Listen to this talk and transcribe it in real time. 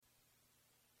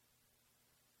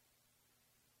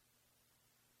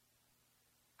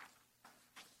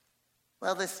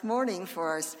Well, this morning for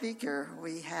our speaker,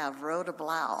 we have Rhoda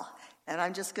Blau, and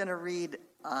I'm just going to read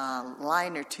a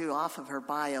line or two off of her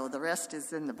bio. The rest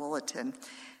is in the bulletin.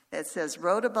 It says,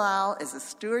 Rhoda Blau is a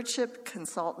stewardship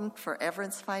consultant for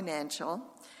Everence Financial,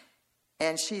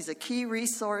 and she's a key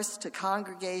resource to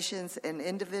congregations and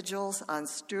individuals on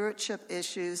stewardship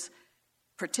issues,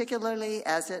 particularly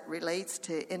as it relates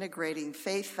to integrating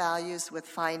faith values with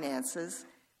finances,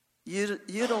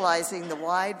 utilizing the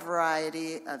wide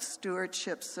variety of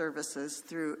stewardship services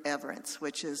through Everence,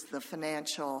 which is the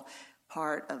financial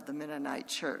part of the Mennonite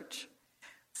Church.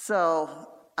 So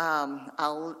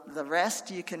the rest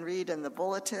you can read in the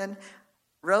bulletin.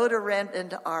 Rhoda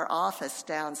rented our office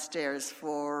downstairs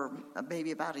for maybe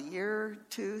about a year or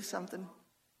two, something.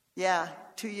 Yeah,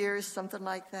 2 years, something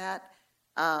like that.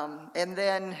 And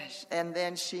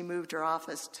then she moved her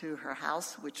office to her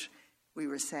house, which we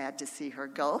were sad to see her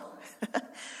go.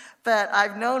 But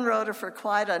I've known Rhoda for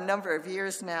quite a number of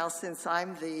years now, since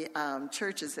I'm the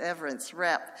church's Everence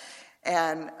rep.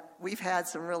 And we've had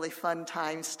some really fun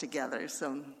times together,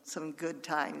 some good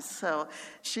times. So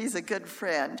she's a good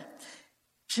friend.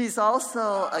 She's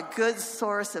also a good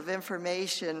source of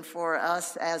information for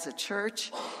us as a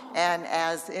church and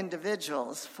as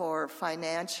individuals for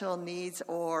financial needs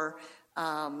or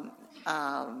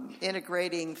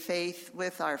integrating faith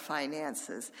with our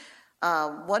finances.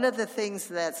 One of the things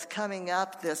that's coming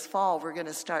up this fall, we're going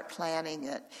to start planning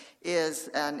it, is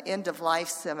an end-of-life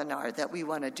seminar that we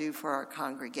want to do for our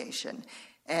congregation.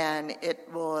 And it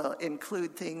will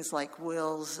include things like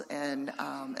wills and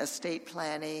estate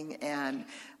planning and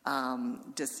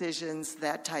decisions,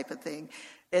 that type of thing.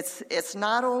 It's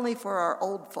not only for our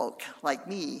old folk like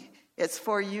me. It's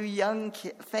for you young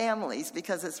families,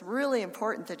 because it's really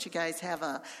important that you guys have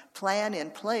a plan in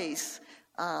place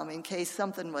in case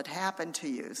something would happen to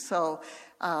you. So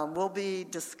we'll be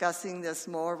discussing this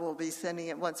more. We'll be sending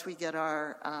it once we get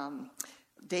our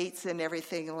dates and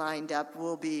everything lined up.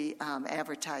 We'll be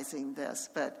advertising this.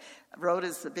 But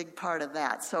Rhoda's a big part of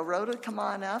that. So Rhoda, come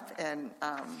on up, and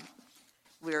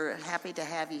we're happy to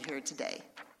have you here today.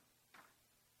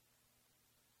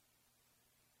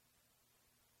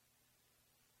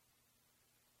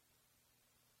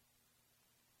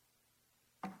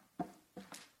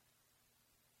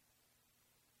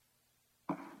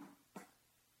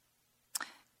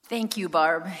 Thank you,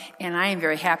 Barb, and I am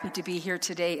very happy to be here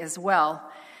today as well.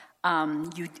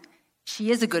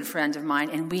 She is a good friend of mine,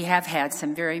 and we have had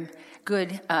some very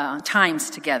good times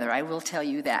together. I will tell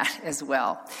you that as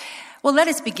well. Well, let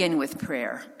us begin with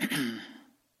prayer.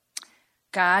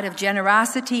 God of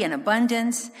generosity and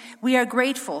abundance, we are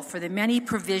grateful for the many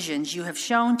provisions you have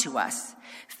shown to us.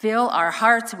 Fill our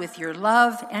hearts with your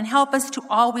love and help us to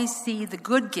always see the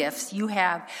good gifts you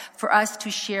have for us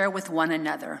to share with one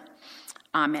another.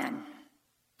 Amen.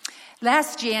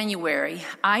 Last January,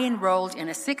 I enrolled in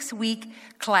a 6-week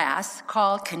class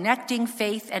called Connecting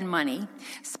Faith and Money,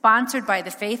 sponsored by the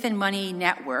Faith and Money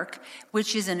Network,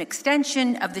 which is an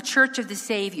extension of the Church of the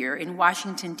Savior in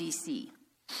Washington, D.C.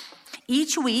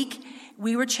 Each week,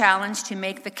 we were challenged to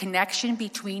make the connection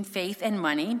between faith and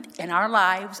money in our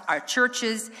lives, our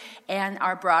churches, and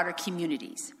our broader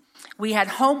communities. We had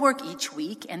homework each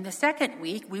week, and the second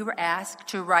week, we were asked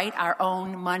to write our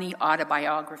own money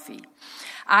autobiography.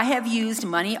 I have used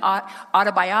money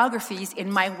autobiographies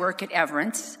in my work at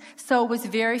Everence, so was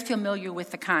very familiar with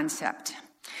the concept.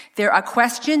 There are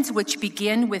questions which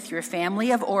begin with your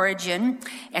family of origin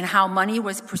and how money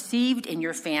was perceived in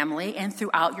your family and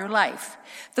throughout your life.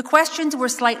 The questions were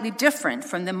slightly different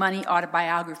from the money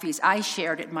autobiographies I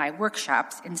shared at my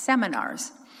workshops and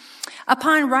seminars.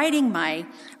 Upon writing my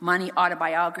money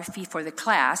autobiography for the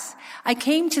class, I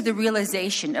came to the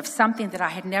realization of something that I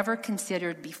had never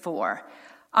considered before.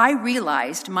 I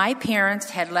realized my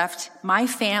parents had left my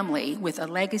family with a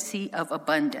legacy of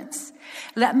abundance.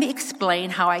 Let me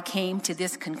explain how I came to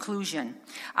this conclusion.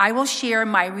 I will share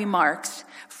my remarks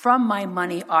from my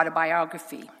money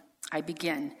autobiography. I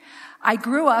begin. I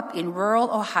grew up in rural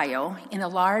Ohio in a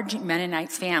large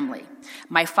Mennonite family.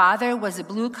 My father was a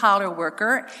blue-collar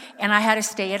worker, and I had a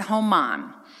stay-at-home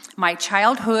mom. My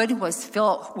childhood was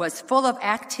full of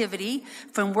activity,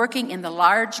 from working in the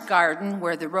large garden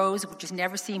where the rows just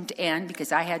never seemed to end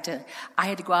because I had to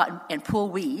go out and pull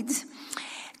weeds,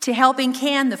 to helping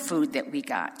can the food that we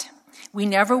got. We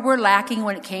never were lacking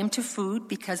when it came to food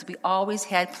because we always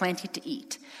had plenty to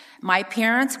eat. My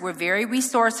parents were very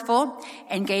resourceful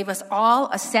and gave us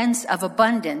all a sense of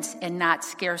abundance and not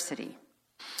scarcity.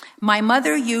 My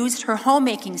mother used her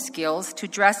homemaking skills to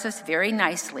dress us very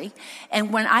nicely,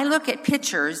 and when I look at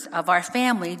pictures of our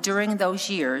family during those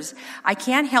years, I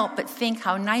can't help but think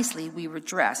how nicely we were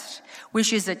dressed,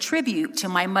 which is a tribute to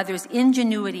my mother's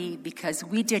ingenuity because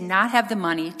we did not have the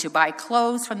money to buy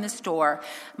clothes from the store.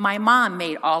 My mom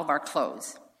made all of our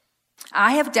clothes.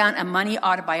 I have done a money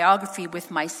autobiography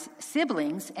with my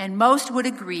siblings, and most would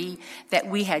agree that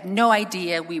we had no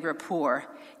idea we were poor.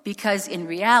 Because in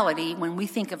reality, when we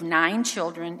think of 9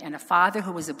 children and a father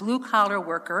who was a blue-collar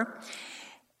worker,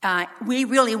 we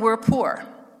really were poor.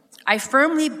 I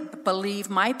firmly believe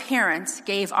my parents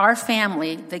gave our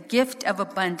family the gift of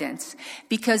abundance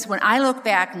because when I look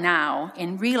back now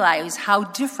and realize how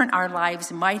different our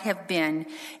lives might have been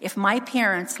if my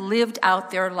parents lived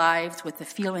out their lives with the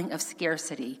feeling of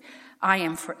scarcity, I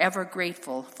am forever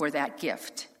grateful for that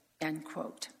gift." End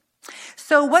quote.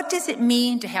 So what does it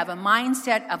mean to have a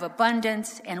mindset of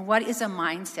abundance, and what is a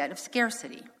mindset of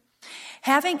scarcity?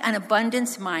 Having an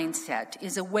abundance mindset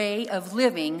is a way of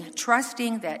living,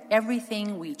 trusting that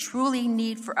everything we truly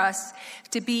need for us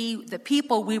to be the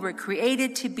people we were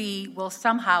created to be will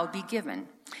somehow be given.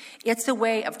 It's a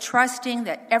way of trusting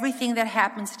that everything that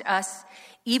happens to us,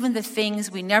 even the things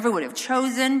we never would have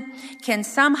chosen, can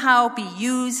somehow be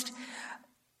used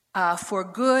for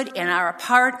good and are a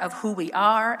part of who we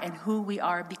are and who we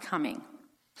are becoming.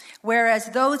 Whereas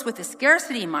those with a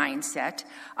scarcity mindset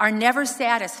are never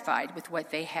satisfied with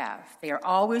what they have. They are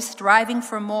always striving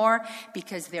for more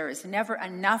because there is never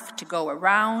enough to go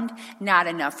around, not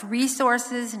enough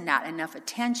resources, not enough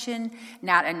attention,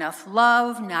 not enough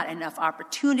love, not enough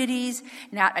opportunities,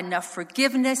 not enough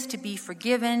forgiveness to be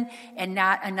forgiven, and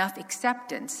not enough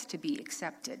acceptance to be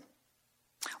accepted.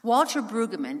 Walter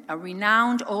Brueggemann, a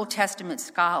renowned Old Testament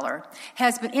scholar,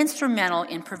 has been instrumental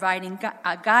in providing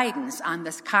guidance on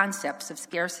the concepts of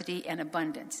scarcity and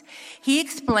abundance. He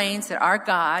explains that our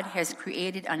God has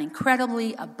created an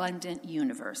incredibly abundant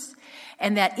universe,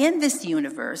 and that in this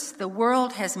universe, the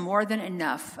world has more than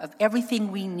enough of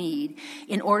everything we need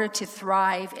in order to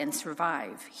thrive and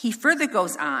survive. He further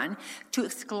goes on to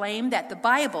exclaim that the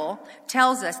Bible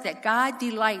tells us that God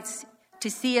delights to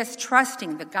see us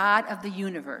trusting the God of the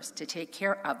universe to take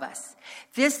care of us.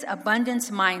 This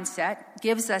abundance mindset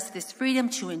gives us this freedom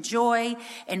to enjoy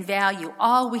and value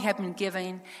all we have been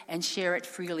given and share it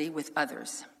freely with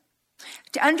others.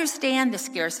 To understand the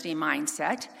scarcity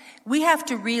mindset, we have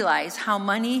to realize how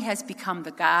money has become the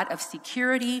god of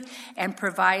security and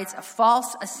provides a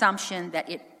false assumption that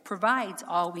it provides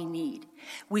all we need.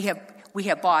 We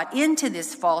have bought into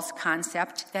this false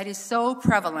concept that is so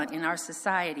prevalent in our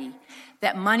society,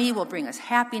 that money will bring us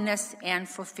happiness and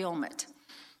fulfillment.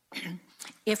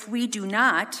 If we do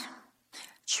not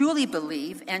truly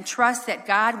believe and trust that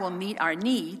God will meet our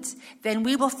needs, then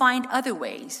we will find other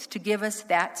ways to give us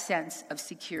that sense of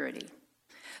security.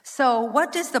 So,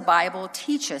 what does the Bible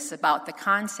teach us about the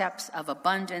concepts of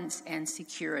abundance and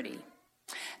security?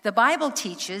 The Bible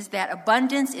teaches that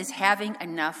abundance is having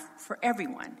enough for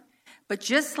everyone. But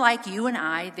just like you and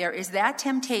I, there is that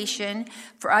temptation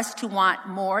for us to want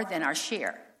more than our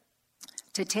share,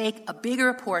 to take a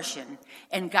bigger portion,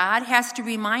 and God has to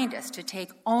remind us to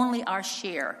take only our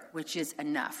share, which is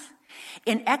enough.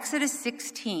 In Exodus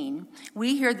 16,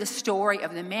 we hear the story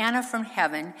of the manna from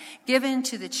heaven given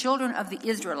to the children of the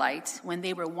Israelites when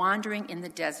they were wandering in the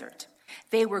desert.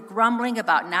 They were grumbling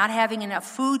about not having enough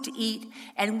food to eat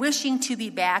and wishing to be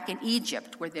back in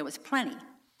Egypt where there was plenty.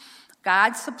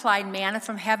 God supplied manna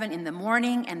from heaven in the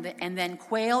morning and then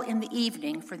quail in the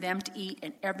evening for them to eat,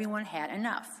 and everyone had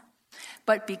enough.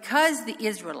 But because the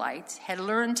Israelites had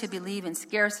learned to believe in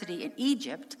scarcity in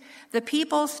Egypt, the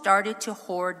people started to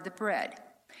hoard the bread.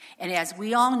 And as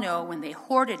we all know, when they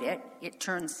hoarded it, it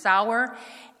turned sour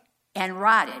and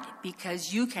rotted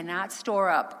because you cannot store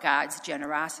up God's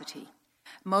generosity.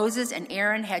 Moses and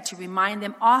Aaron had to remind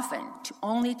them often to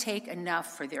only take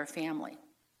enough for their family.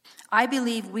 I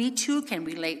believe we too can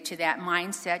relate to that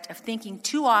mindset of thinking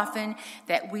too often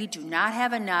that we do not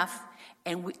have enough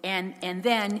and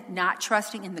then not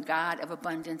trusting in the God of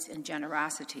abundance and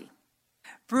generosity.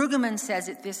 Brueggemann says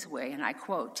it this way, and I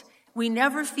quote, "We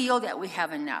never feel that we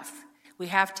have enough. We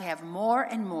have to have more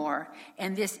and more,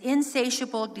 and this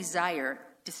insatiable desire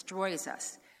destroys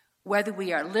us. Whether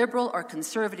we are liberal or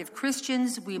conservative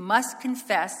Christians, we must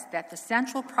confess that the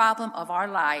central problem of our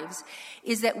lives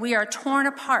is that we are torn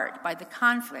apart by the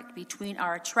conflict between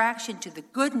our attraction to the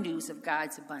good news of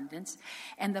God's abundance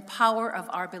and the power of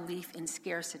our belief in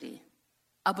scarcity,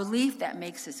 a belief that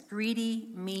makes us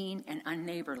greedy, mean, and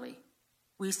unneighborly.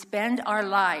 We spend our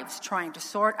lives trying to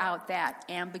sort out that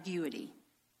ambiguity."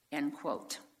 End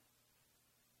quote.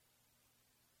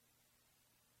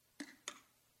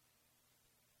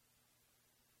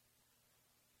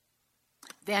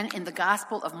 Then in the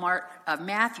Gospel of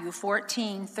Matthew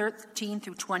 14, 13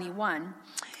 through 21,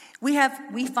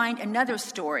 we find another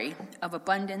story of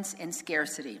abundance and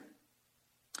scarcity.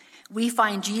 We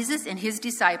find Jesus and his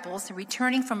disciples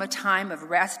returning from a time of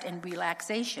rest and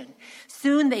relaxation.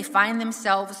 Soon they find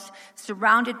themselves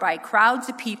surrounded by crowds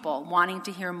of people wanting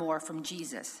to hear more from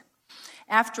Jesus.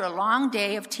 After a long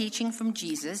day of teaching from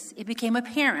Jesus, it became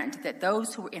apparent that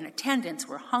those who were in attendance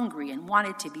were hungry and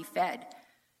wanted to be fed.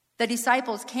 The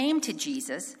disciples came to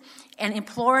Jesus and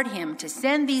implored him to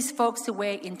send these folks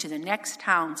away into the next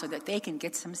town so that they can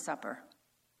get some supper.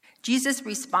 Jesus'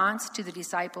 response to the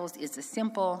disciples is a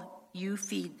simple, "You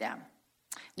feed them."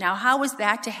 Now, how was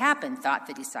that to happen, thought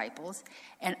the disciples?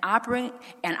 And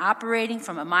operating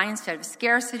from a mindset of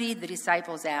scarcity, the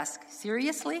disciples asked,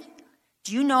 "Seriously?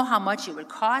 Do you know how much it would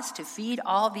cost to feed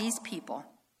all these people?"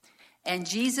 And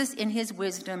Jesus, in his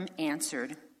wisdom,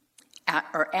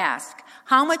 asked,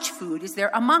 "How much food is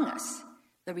there among us?"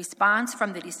 The response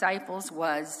from the disciples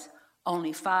was,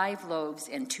 "Only 5 loaves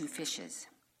and 2 fishes."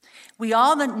 We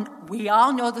all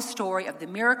know the story of the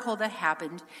miracle that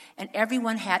happened, and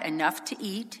everyone had enough to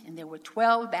eat, and there were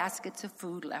 12 baskets of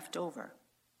food left over.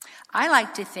 I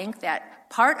like to think that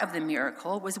part of the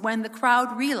miracle was when the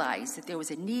crowd realized that there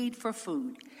was a need for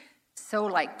food. So,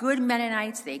 like good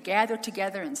Mennonites, they gathered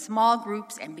together in small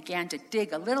groups and began to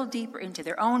dig a little deeper into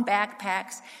their own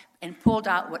backpacks and pulled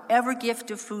out whatever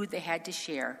gift of food they had to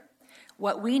share.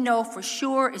 What we know for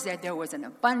sure is that there was an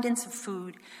abundance of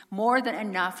food, more than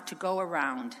enough to go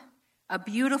around. A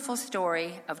beautiful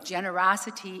story of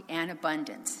generosity and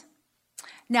abundance.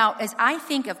 Now, as I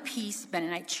think of Peace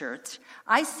Mennonite Church,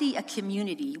 I see a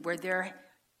community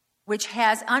which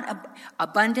has an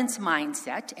abundance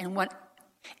mindset,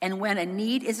 and when a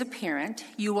need is apparent,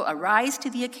 you will arise to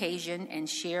the occasion and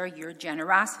share your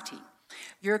generosity.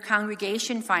 Your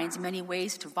congregation finds many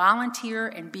ways to volunteer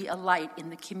and be a light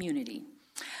in the community.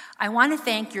 I want to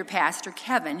thank your pastor,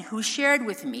 Kevin, who shared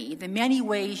with me the many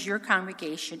ways your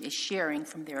congregation is sharing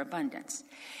from their abundance.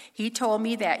 He told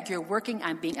me that you're working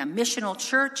on being a missional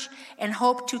church and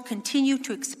hope to continue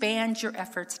to expand your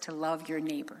efforts to love your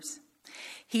neighbors.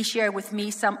 He shared with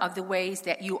me some of the ways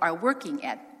that you are working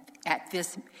at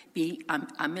this being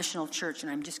a missional church,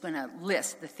 and I'm just going to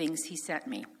list the things he sent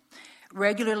me.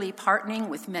 Regularly partnering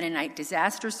with Mennonite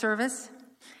Disaster Service,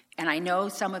 and I know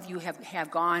some of you have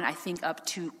gone, I think, up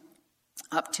to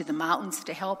the mountains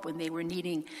to help when they were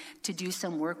needing to do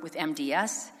some work with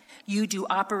MDS. You do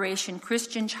Operation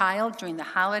Christian Child during the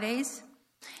holidays,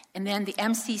 and then the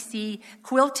MCC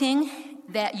quilting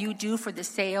that you do for the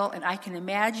sale, and I can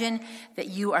imagine that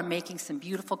you are making some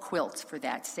beautiful quilts for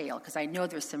that sale, because I know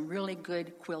there's some really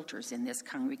good quilters in this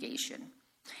congregation.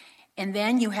 And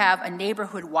then you have a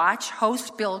neighborhood watch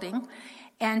host building.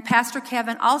 And Pastor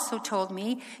Kevin also told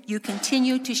me you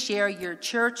continue to share your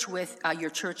church with your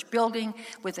church building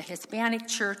with a Hispanic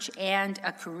church and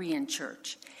a Korean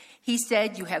church. He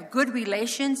said you have good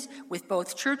relations with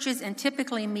both churches and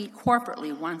typically meet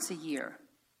corporately once a year.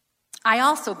 I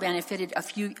also benefited a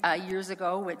few years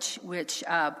ago, which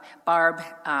Barb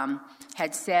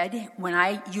had said, when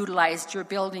I utilized your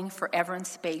building for Everett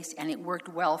Space, and it worked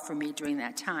well for me during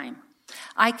that time.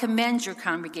 I commend your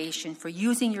congregation for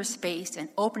using your space and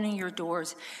opening your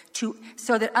doors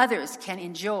so that others can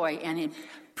enjoy and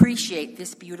appreciate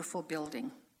this beautiful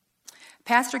building.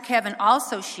 Pastor Kevin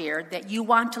also shared that you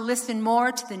want to listen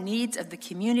more to the needs of the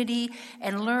community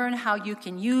and learn how you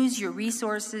can use your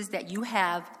resources that you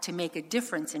have to make a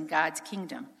difference in God's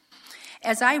kingdom.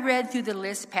 As I read through the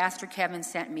list Pastor Kevin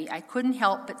sent me, I couldn't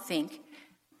help but think,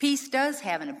 Peace does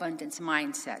have an abundance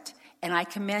mindset, and I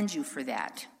commend you for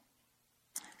that.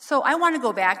 So I want to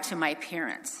go back to my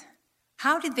parents.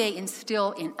 How did they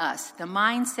instill in us the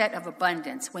mindset of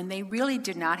abundance when they really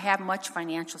did not have much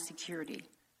financial security?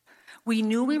 We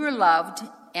knew we were loved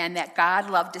and that God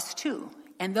loved us too.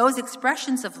 And those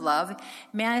expressions of love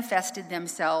manifested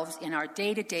themselves in our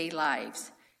day-to-day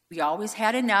lives. We always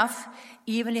had enough,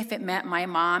 even if it meant my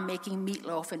mom making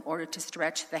meatloaf in order to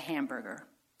stretch the hamburger.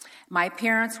 My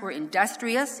parents were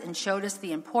industrious and showed us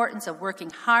the importance of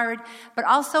working hard, but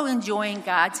also enjoying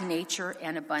God's nature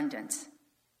and abundance.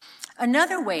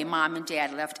 Another way Mom and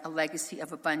Dad left a legacy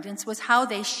of abundance was how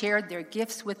they shared their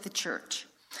gifts with the church.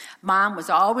 Mom was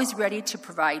always ready to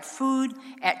provide food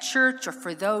at church or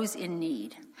for those in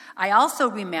need. I also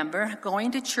remember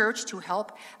going to church to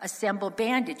help assemble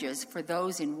bandages for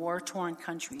those in war-torn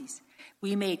countries.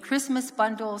 We made Christmas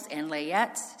bundles and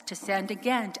layettes to send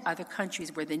again to other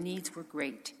countries where the needs were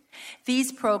great.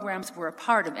 These programs were a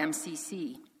part of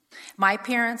MCC. My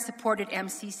parents supported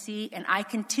MCC, and I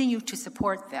continue to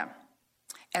support them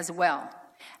as well.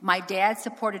 My dad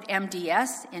supported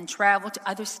MDS and traveled to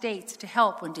other states to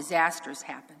help when disasters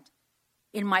happened.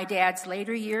 In my dad's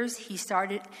later years, he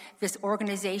started this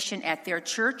organization at their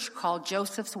church called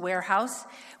Joseph's Warehouse,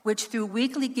 which through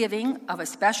weekly giving of a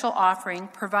special offering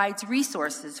provides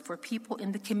resources for people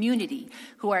in the community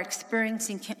who are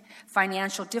experiencing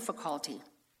financial difficulty.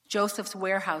 Joseph's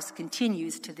Warehouse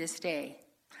continues to this day.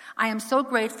 I am so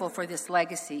grateful for this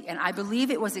legacy, and I believe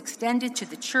it was extended to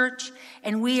the church,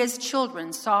 and we as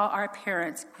children saw our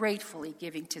parents gratefully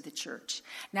giving to the church,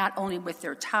 not only with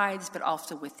their tithes, but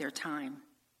also with their time.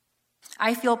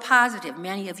 I feel positive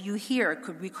many of you here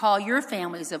could recall your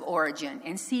families of origin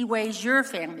and see ways your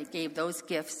family gave those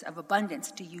gifts of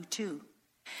abundance to you too.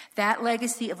 That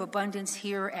legacy of abundance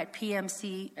here at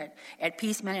PMC, at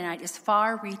Peace Mennonite, is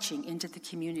far-reaching into the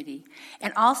community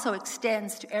and also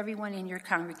extends to everyone in your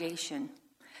congregation.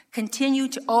 Continue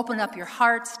to open up your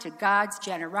hearts to God's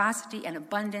generosity and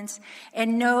abundance,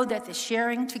 and know that the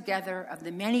sharing together of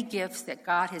the many gifts that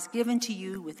God has given to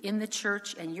you within the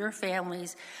church and your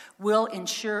families will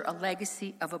ensure a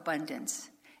legacy of abundance.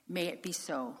 May it be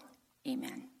so.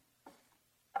 Amen.